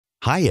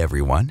Hi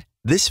everyone.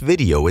 This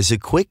video is a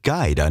quick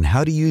guide on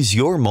how to use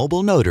your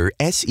MobileNoter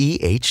SE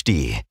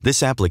HD.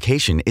 This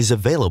application is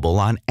available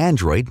on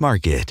Android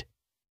Market.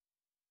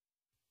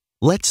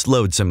 Let's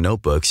load some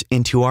notebooks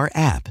into our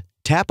app.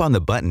 Tap on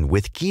the button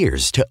with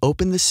gears to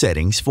open the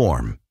settings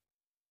form.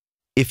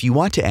 If you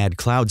want to add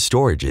cloud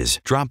storages,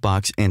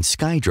 Dropbox, and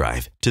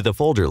SkyDrive to the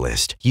folder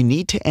list, you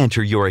need to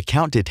enter your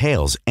account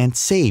details and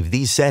save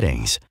these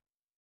settings.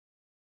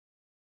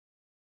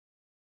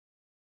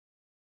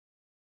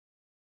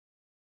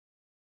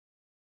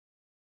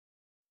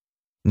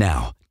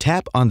 Now,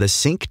 tap on the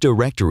Sync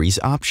Directories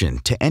option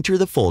to enter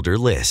the folder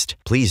list.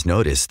 Please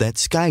notice that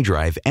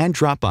SkyDrive and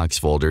Dropbox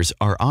folders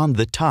are on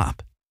the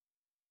top.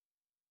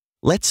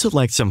 Let's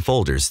select some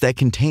folders that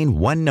contain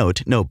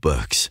OneNote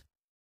notebooks.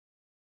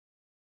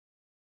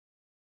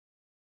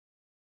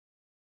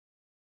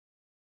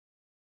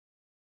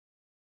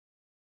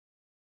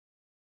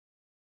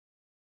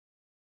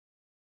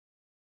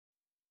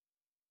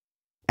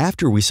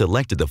 After we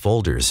selected the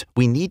folders,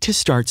 we need to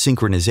start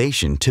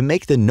synchronization to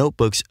make the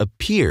notebooks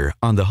appear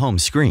on the home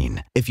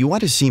screen. If you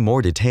want to see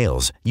more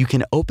details, you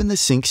can open the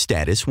Sync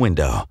Status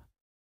window.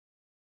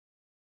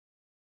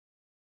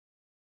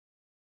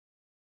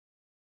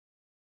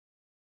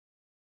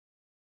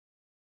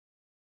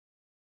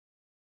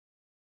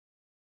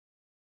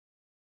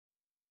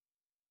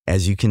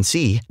 As you can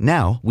see,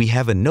 now we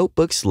have a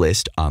notebooks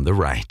list on the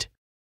right.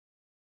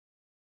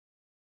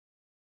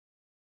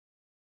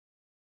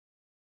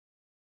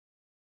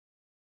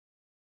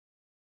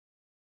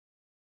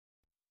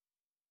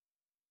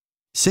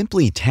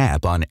 Simply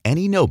tap on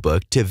any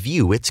notebook to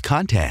view its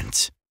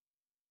contents.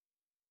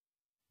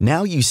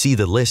 Now you see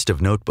the list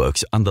of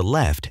notebooks on the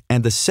left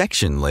and the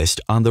section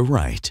list on the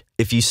right.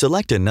 If you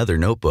select another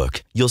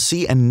notebook, you'll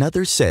see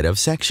another set of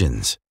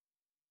sections.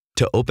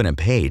 To open a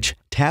page,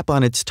 tap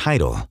on its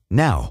title.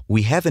 Now,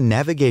 we have a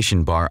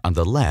navigation bar on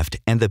the left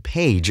and the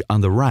page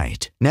on the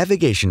right.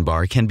 Navigation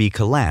bar can be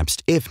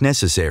collapsed if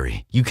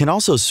necessary. You can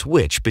also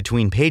switch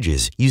between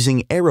pages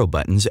using arrow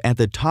buttons at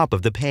the top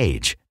of the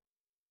page.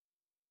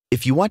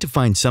 If you want to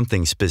find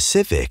something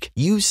specific,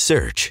 use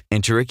Search,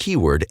 enter a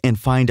keyword, and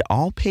find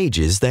all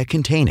pages that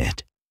contain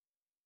it.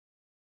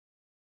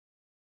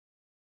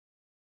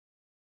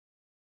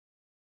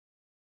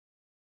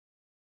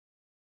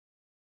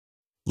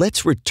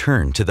 Let's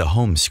return to the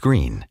home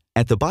screen.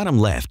 At the bottom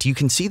left, you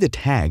can see the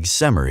tags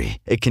summary.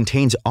 It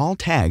contains all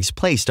tags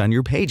placed on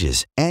your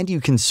pages, and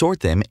you can sort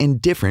them in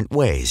different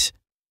ways.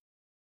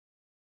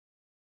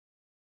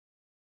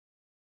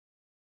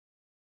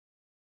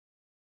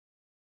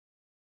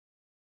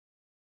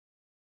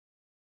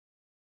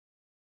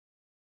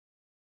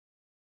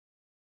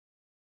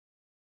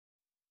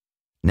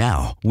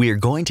 Now, we are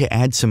going to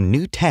add some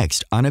new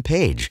text on a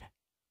page.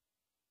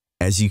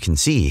 As you can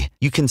see,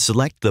 you can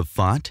select the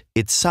font,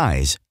 its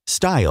size,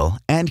 style,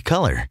 and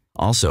color.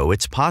 Also,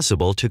 it's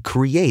possible to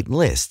create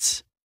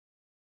lists.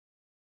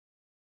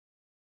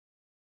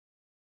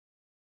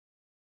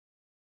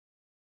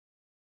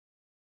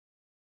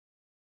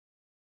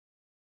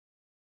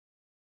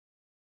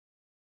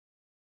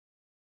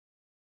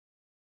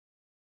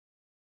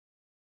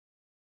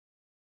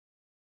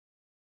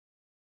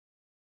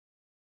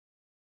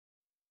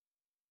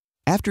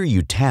 After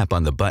you tap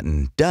on the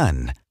button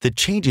Done, the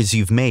changes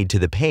you've made to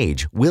the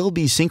page will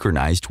be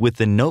synchronized with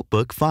the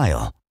notebook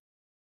file.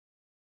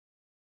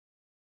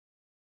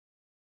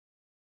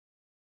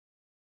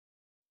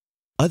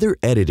 Other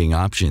editing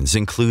options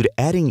include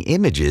adding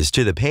images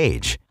to the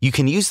page. You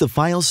can use the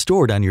files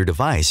stored on your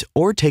device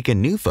or take a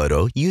new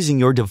photo using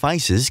your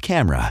device's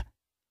camera.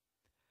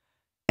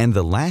 And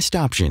the last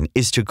option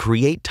is to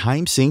create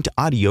time-synced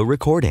audio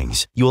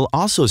recordings. You will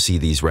also see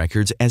these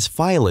records as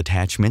file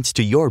attachments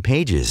to your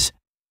pages.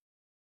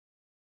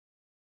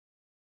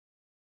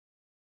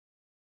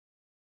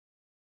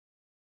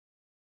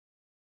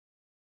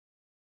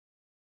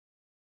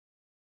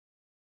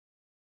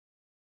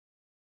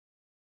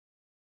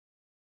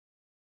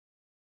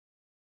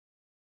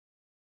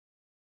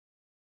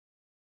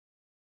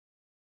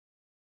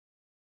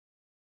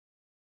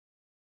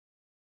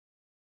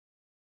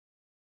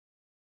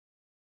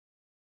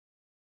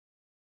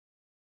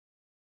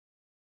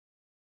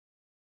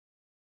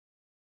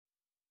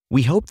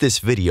 We hope this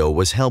video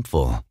was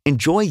helpful.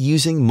 Enjoy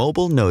using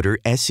MobileNoter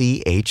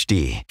SE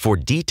HD. For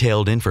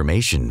detailed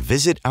information,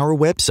 visit our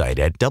website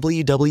at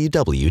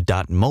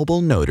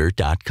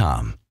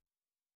www.mobilenoter.com.